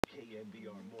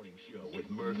KNBR Morning Show with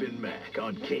Murph and Mac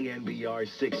on KNBR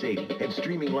 680 and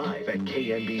streaming live at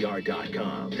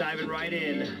KNBR.com. Diving right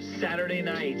in, Saturday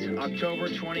night, October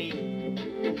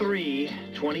 23,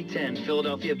 2010,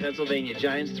 Philadelphia, Pennsylvania.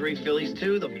 Giants 3, Phillies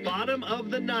 2, the bottom of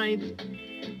the ninth.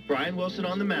 Brian Wilson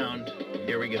on the mound.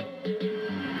 Here we go.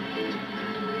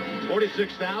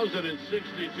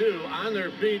 46,062 on their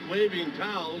feet, waving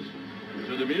towels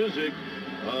to the music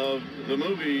of the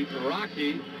movie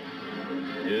Rocky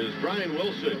is Brian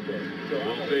Wilson.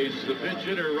 Will face the pitch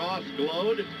hitter Ross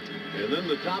Glode, and then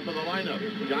the top of the lineup.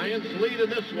 Giants lead in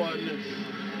this one,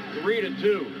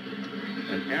 3-2.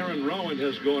 And Aaron Rowan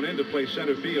has gone in to play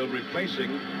center field,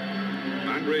 replacing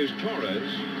Andres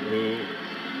Torres, who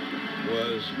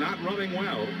was not running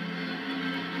well.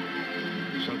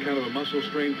 Some kind of a muscle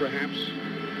strain, perhaps.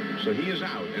 So he is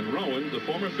out, and Rowan, the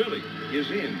former Philly, is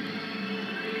in.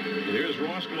 Here's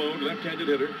Ross Glode, left-handed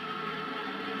hitter.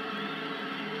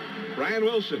 Brian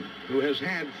Wilson, who has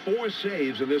had 4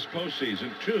 saves in this postseason,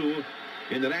 2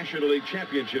 in the National League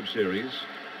Championship Series,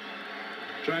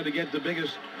 trying to get the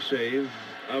biggest save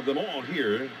of them all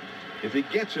here. If he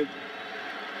gets it,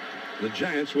 the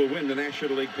Giants will win the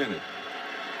National League pennant.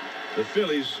 The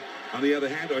Phillies, on the other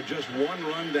hand, are just 1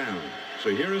 run down. So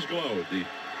here is Glode, the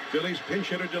Phillies pinch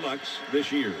hitter deluxe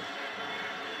this year.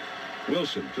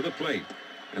 Wilson to the plate,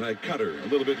 and a cutter a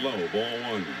little bit low, ball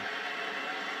 1.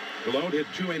 Glode hit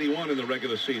 .281 in the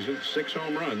regular season, 6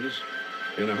 home runs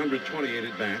in 128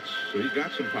 at-bats, so he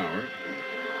got some power.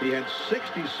 He had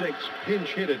 66 pinch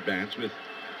hit at-bats with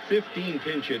 15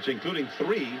 pinch hits, including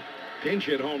 3 pinch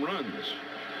hit home runs.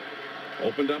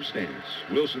 Opened up stance.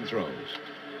 Wilson throws.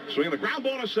 Swinging the ground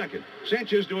ball to second.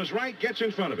 Sanchez to his right, gets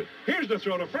in front of it. Here's the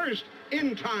throw to first,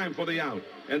 in time for the out.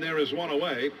 And there is one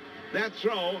away. That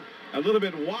throw a little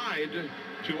bit wide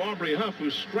to Aubrey Huff, who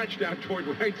stretched out toward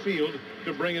right field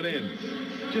to bring it in.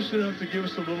 Just enough to give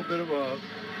us a little bit of a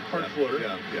heart flutter.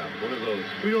 Yeah, one of those.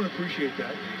 We don't appreciate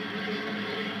that.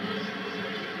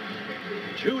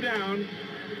 2 down,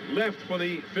 left for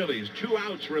the Phillies. 2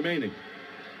 outs remaining.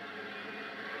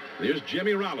 There's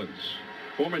Jimmy Rollins,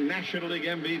 former National League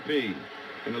MVP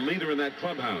and a leader in that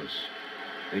clubhouse.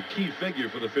 A key figure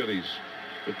for the Phillies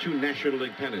with 2 National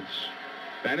League pennants.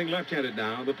 Batting left-handed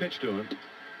now, the pitch to him.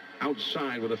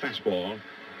 Outside with a fastball.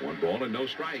 1 ball and no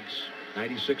strikes.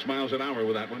 96 miles an hour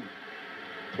with that one.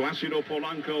 Placido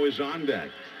Polanco is on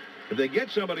deck. If they get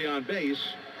somebody on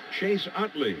base, Chase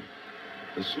Utley,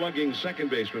 the slugging second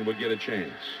baseman, would get a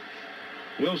chance.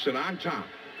 Wilson on top.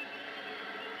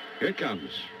 Here it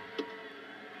comes.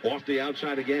 Off the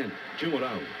outside again.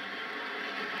 2-0.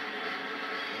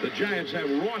 The Giants have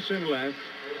Ross in left,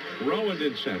 Rowan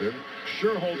in center,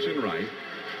 Sherholtz in right.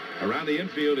 Around the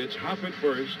infield, it's Huff at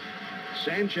first,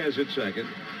 Sanchez at second,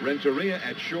 Renteria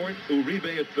at short,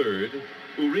 Uribe at third.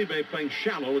 Uribe playing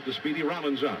shallow with the speedy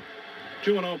Rollins up.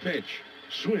 2-0 pitch.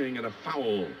 Swing and a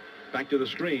foul. Back to the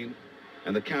screen,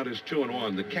 and the count is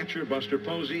 2-1. The catcher, Buster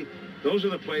Posey. Those are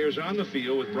the players on the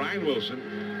field with Brian Wilson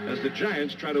as the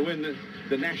Giants try to win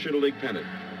the National League pennant.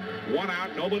 1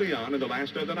 out, nobody on in the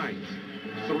last of the ninth.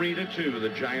 3-2, the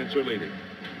Giants are leading.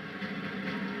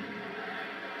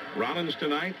 Rollins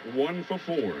tonight, 1 for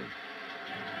 4.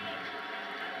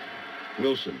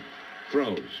 Wilson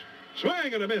throws.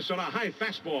 Swing and a miss on a high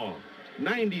fastball.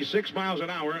 96 miles an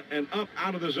hour and up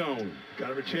out of the zone.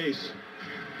 Got him a chase.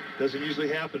 Doesn't usually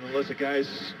happen unless a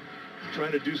guy's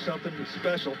trying to do something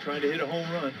special, trying to hit a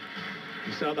home run.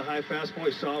 He saw the high fastball.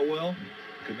 He saw it well.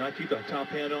 Could not keep the top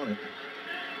hand on it.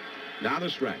 Now the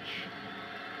stretch.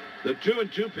 The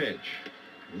 2-2 pitch.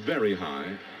 Very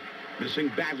high.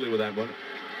 Missing badly with that one.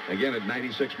 Again at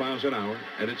 96 miles an hour,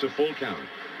 and it's a full count.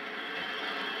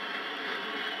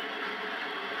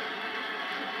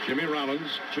 Jimmy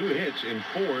Rollins, 2 hits in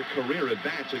 4 career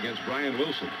at-bats against Brian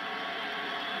Wilson.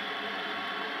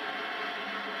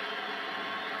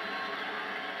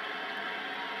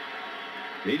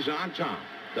 He's on top.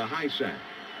 The high set.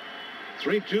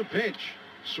 3-2 pitch.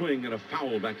 Swing and a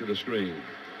foul back to the screen.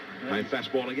 High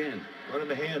fastball again. Running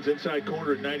the hands inside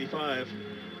corner at 95.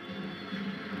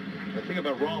 The thing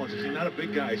about Rollins is he's not a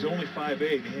big guy. He's only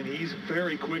 5'8", and he's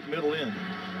very quick middle in.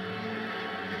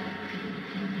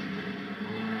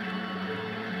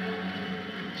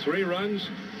 Three runs,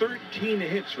 13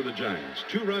 hits for the Giants.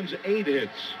 2 runs, 8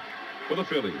 hits for the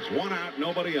Phillies. 1 out,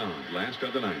 nobody on. Last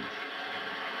of the ninth.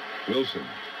 Wilson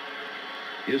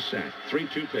is set.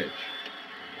 3-2 pitch.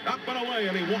 Up and away,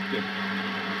 and he walked it.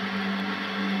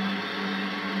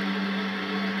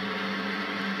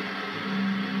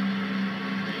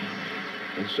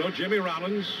 And so Jimmy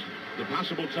Rollins, the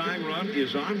possible tying run,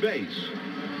 is on base.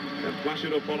 And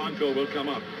Placido Polanco will come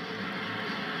up.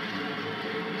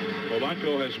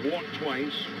 Polanco has walked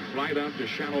twice, flied out to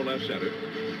shallow left center,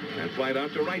 and flied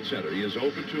out to right center. He is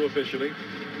 0 for 2 officially,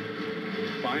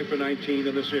 5 for 19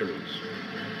 in the series.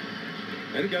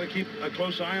 And he's got to keep a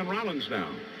close eye on Rollins now,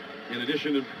 in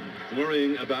addition to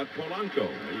worrying about Polanco.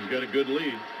 He's got a good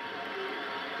lead.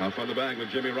 Huff on the bag with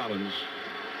Jimmy Rollins.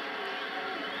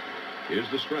 Here's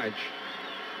the stretch.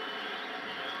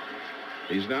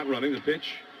 He's not running the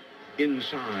pitch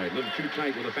inside, a little too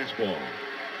tight with a fastball.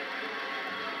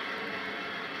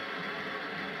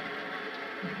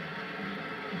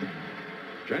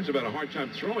 Giants have had a hard time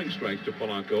throwing strikes to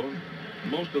Polanco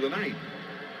most of the night.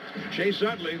 Chase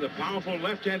Utley, the powerful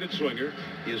left-handed swinger,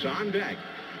 is on deck.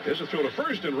 There's a throw to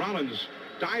first, and Rollins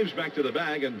dives back to the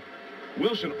bag, and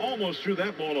Wilson almost threw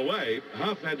that ball away.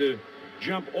 Huff had to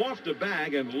jump off the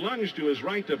bag and lunge to his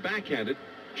right to backhand it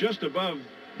just above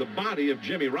the body of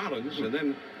Jimmy Rollins, and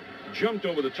then jumped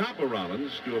over the top of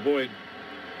Rollins to avoid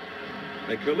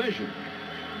a collision.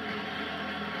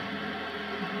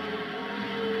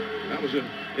 That was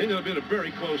ended up being a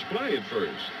very close play at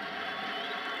first.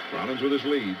 Rollins with his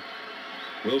lead.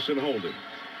 Wilson holding.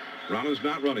 Rollins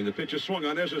not running. The pitch is swung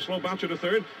on. There's a slow bouncer to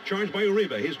third. Charged by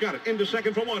Uribe. He's got it. Into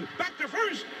second for one. Back to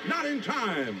first. Not in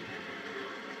time.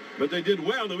 But they did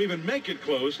well to even make it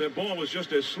close. That ball was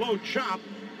just a slow chop.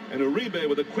 And Uribe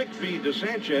with a quick feed to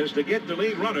Sanchez to get the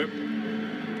lead runner.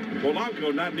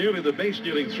 Polanco not nearly the base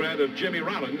stealing threat of Jimmy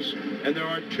Rollins. And there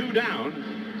are 2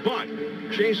 down. But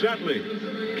Chase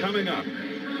Utley coming up.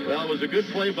 Well, it was a good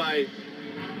play by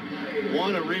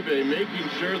Juan Uribe, making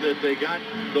sure that they got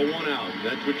the 1 out.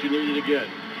 That's what you needed to get.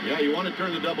 Yeah, you want to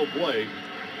turn the double play,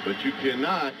 but you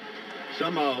cannot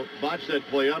somehow botch that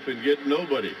play up and get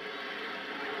nobody.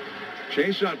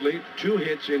 Chase Utley, 2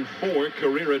 hits in 4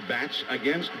 career at-bats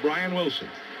against Brian Wilson.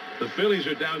 The Phillies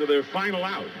are down to their final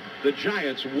out. The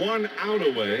Giants 1 out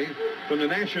away from the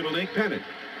National League pennant.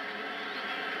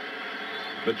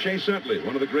 But Chase Utley,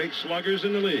 one of the great sluggers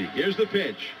in the league. Here's the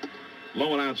pitch.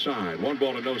 Low and outside. 1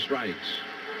 ball and no strikes.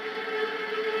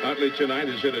 Utley tonight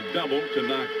has hit a double to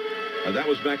knock. That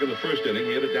was back in the first inning.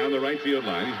 He hit it down the right field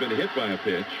line. He's been hit by a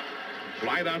pitch.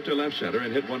 Flied out to left center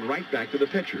and hit one right back to the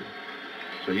pitcher.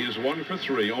 So he is 1 for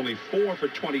 3. Only 4 for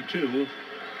 22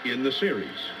 in the series.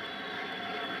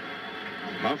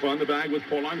 Huff on the bag with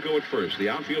Polanco at first. The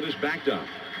outfield is backed up.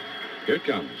 Here it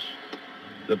comes.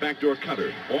 The backdoor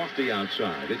cutter off the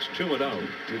outside. It's 2-0.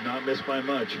 Did not miss by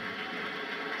much.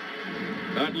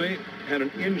 Utley had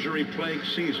an injury-plagued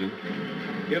season.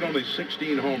 Hit only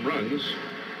 16 home runs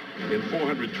in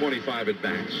 425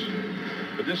 at-bats.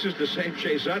 But this is the same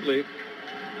Chase Utley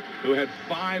who had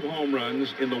 5 home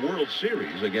runs in the World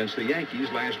Series against the Yankees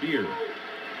last year.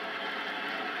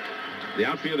 The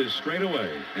outfield is straight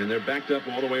away, and they're backed up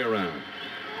all the way around.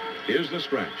 Here's the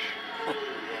stretch.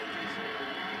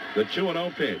 The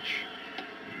 2-0 pitch.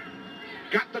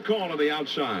 Got the call on the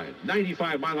outside.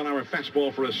 95-mile-an-hour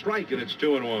fastball for a strike, and it's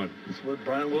 2-1. That's what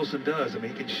Brian Wilson does. I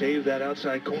mean, he can shave that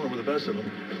outside corner with the best of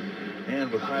them,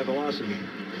 and with high velocity.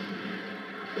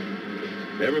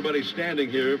 Everybody's standing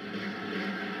here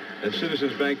at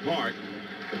Citizens Bank Park,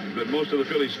 but most of the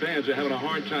Phillies fans are having a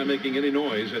hard time making any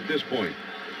noise at this point.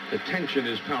 The tension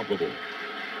is palpable.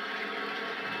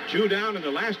 2 down in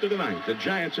the last of the ninth. The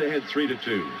Giants ahead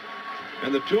 3-2.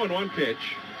 And the 2-1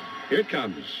 pitch, here it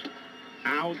comes.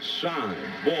 Outside,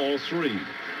 ball 3.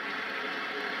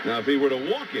 Now, if he were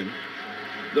to walk him,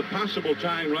 the possible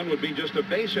tying run would be just a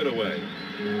base hit away.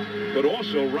 But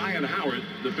also Ryan Howard,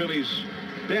 the Phillies'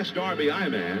 best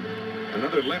RBI man,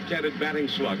 another left-handed batting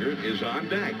slugger, is on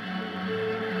deck.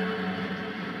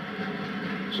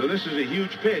 So this is a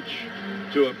huge pitch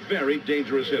to a very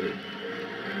dangerous hitter.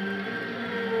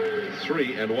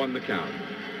 3-1 the count.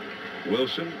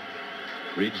 Wilson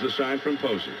reads the sign from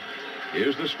Posey.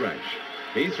 Here's the stretch.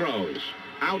 He throws.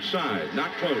 Outside,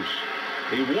 not close.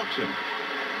 He walks him.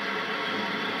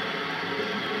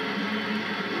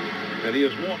 And he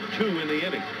has walked 2 in the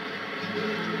inning.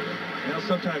 Now,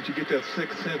 sometimes you get that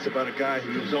sixth sense about a guy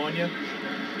who's on you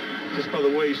just by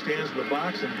the way he stands in the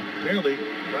box, and apparently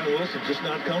Brian Wilson's just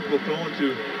not comfortable throwing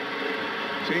to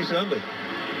Chase Utley.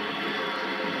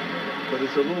 But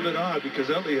it's a little bit odd because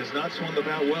Utley has not swung the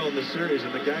bat well in this series,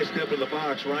 and the guy stepping in the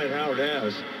box, Ryan Howard,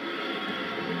 has.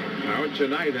 Howard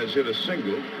tonight has hit a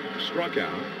single, struck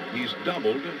out. He's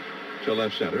doubled to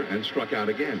left center and struck out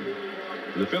again.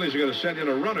 The Phillies are going to send in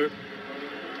a runner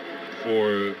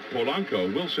for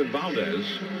Polanco, Wilson Valdez,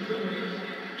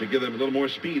 to give them a little more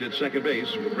speed at second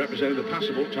base, representing the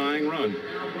possible tying run.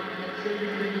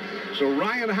 So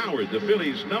Ryan Howard, the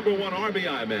Phillies' #1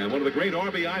 RBI man, one of the great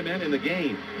RBI men in the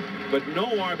game, but no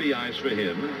RBIs for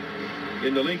him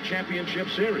in the league championship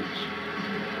series.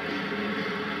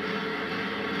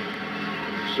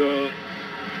 So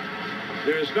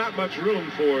there's not much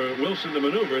room for Wilson to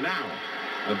maneuver now.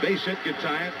 A base hit could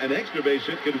tie it. An extra base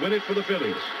hit could win it for the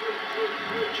Phillies.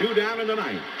 2 down in the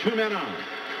ninth. 2 men on.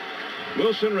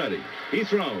 Wilson ready. He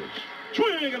throws.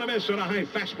 Swing and a miss on a high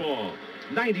fastball.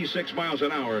 96 miles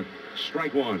an hour.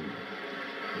 Strike one.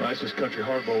 Well, that's just country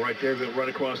hardball right there. Right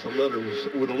across the letter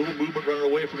with a little movement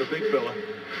running away from the big fella.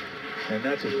 And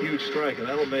that's a huge strike, and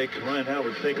that'll make Ryan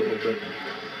Howard think a little bit.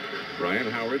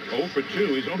 Ryan Howard 0 for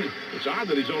 2. It's odd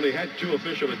that he's only had 2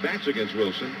 official at-bats against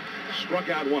Wilson. Struck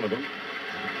out one of them.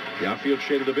 The outfield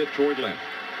shaded a bit toward left.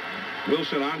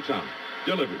 Wilson on top.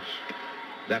 Delivers.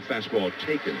 That fastball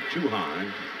taken too high.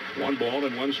 1 ball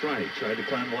and 1 strike. Tried to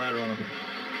climb the ladder on him.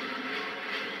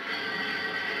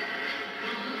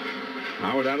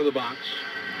 Howard out of the box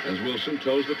as Wilson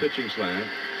toes the pitching slab.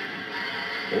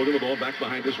 Holding the ball back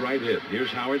behind his right hip. Here's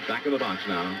Howard back in the box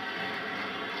now.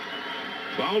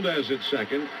 Valdez at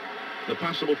second. The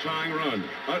possible tying run.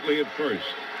 Utley at first.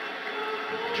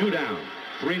 2 down.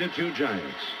 3-2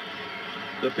 Giants.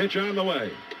 The pitch on the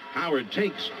way. Howard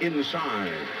takes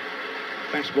inside.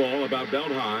 Fastball about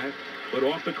belt high, but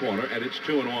off the corner, and it's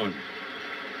 2-1.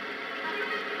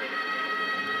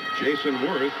 Jason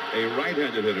Worth, a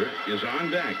right-handed hitter, is on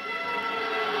deck.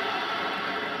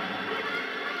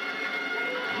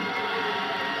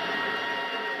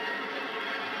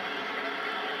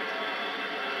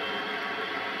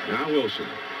 Now Wilson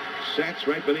sets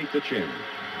right beneath the chin.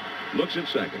 Looks at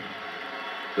second.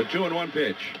 The 2-1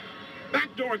 pitch.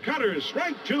 Backdoor cutter,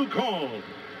 strike 2 called.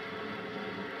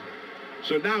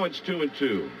 So now it's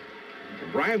 2-2.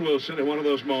 Brian Wilson in one of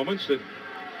those moments that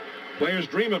players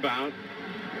dream about.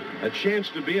 A chance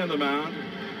to be on the mound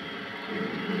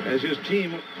as his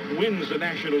team wins the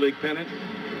National League pennant.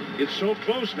 It's so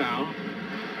close now,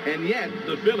 and yet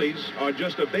the Phillies are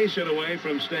just a base hit away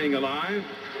from staying alive,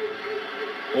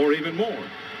 or even more.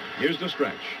 Here's the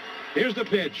stretch. Here's the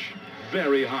pitch.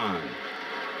 Very high.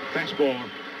 Fastball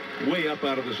way up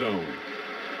out of the zone.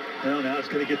 Well, now it's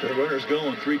going to get the runners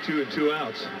going. 3-2 and 2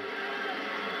 outs.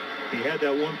 He had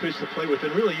that 1 pitch to play with,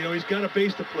 and really, he's got a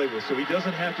base to play with, so he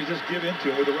doesn't have to just give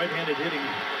into him with the right-handed hitting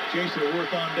Jason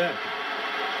Worth on deck.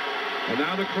 And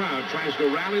now the crowd tries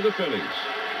to rally the Phillies.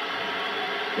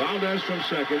 Valdez from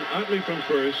second, Utley from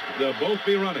first. They'll both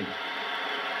be running.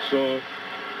 So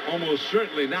almost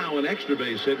certainly now an extra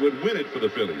base hit would win it for the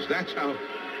Phillies. That's how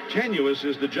tenuous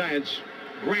is the Giants'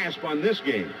 grasp on this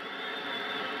game.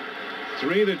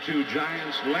 3-2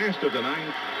 Giants, last of the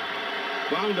ninth.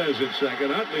 Valdez at second,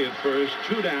 Utley at first,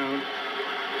 2 down.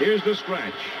 Here's the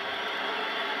stretch.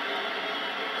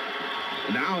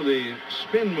 Now the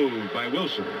spin move by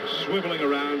Wilson, swiveling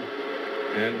around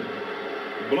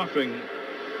and bluffing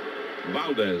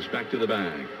Valdez back to the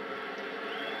bag.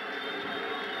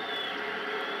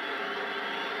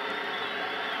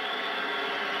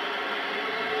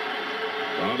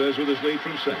 Valdez with his lead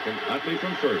from second, Utley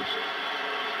from first.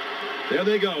 There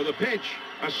they go, the pitch.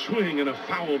 A swing and a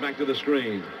foul back to the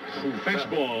screen.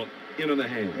 Fastball in on the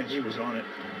hands. And he was on it.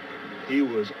 He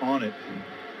was on it.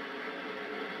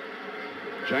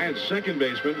 Giants second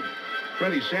baseman,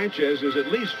 Freddie Sanchez, is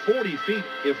at least 40 feet,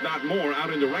 if not more,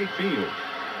 out into right field.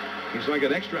 He's like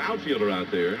an extra outfielder out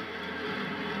there.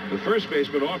 The first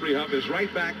baseman, Aubrey Huff, is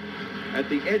right back at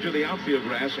the edge of the outfield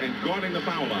grass and guarding the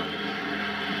foul line.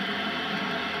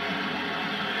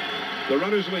 The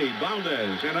runners lead,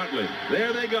 Valdez and Utley.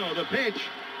 There they go, the pitch.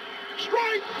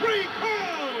 Strike 3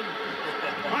 called!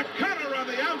 A cutter on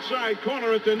the outside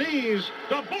corner at the knees.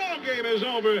 The ball game is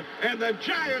over, and the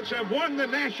Giants have won the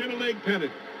National League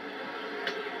pennant.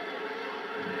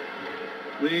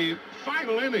 The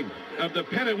final inning of the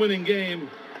pennant-winning game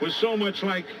was so much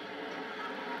like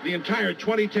the entire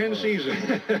 2010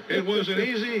 season. It wasn't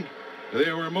easy.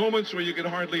 There were moments where you could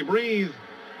hardly breathe,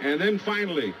 and then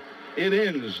finally, it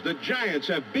ends. The Giants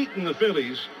have beaten the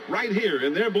Phillies right here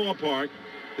in their ballpark.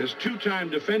 This 2-time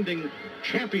defending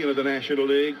champion of the National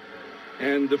League.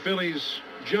 And the Phillies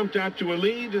jumped out to a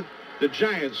lead. The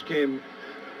Giants came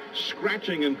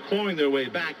scratching and clawing their way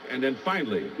back. And then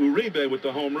finally, Uribe with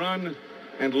the home run,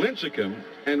 and Lincecum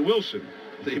and Wilson,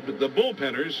 the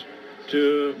bullpenners,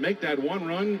 to make that 1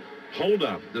 run hold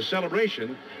up. The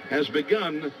celebration has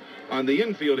begun on the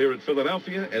infield here at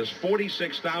Philadelphia as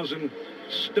 46,000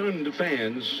 stunned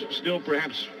fans, still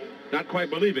perhaps not quite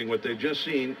believing what they've just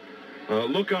seen,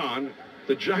 look on.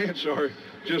 The Giants are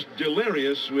just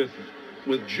delirious with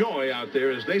joy out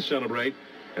there as they celebrate,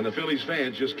 and the Phillies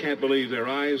fans just can't believe their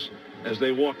eyes as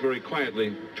they walk very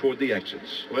quietly toward the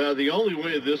exits. Well, the only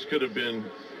way this could have been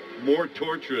more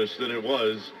torturous than it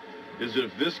was is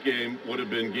if this game would have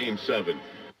been Game 7.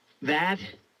 That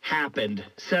happened.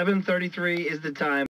 7:33 is the time.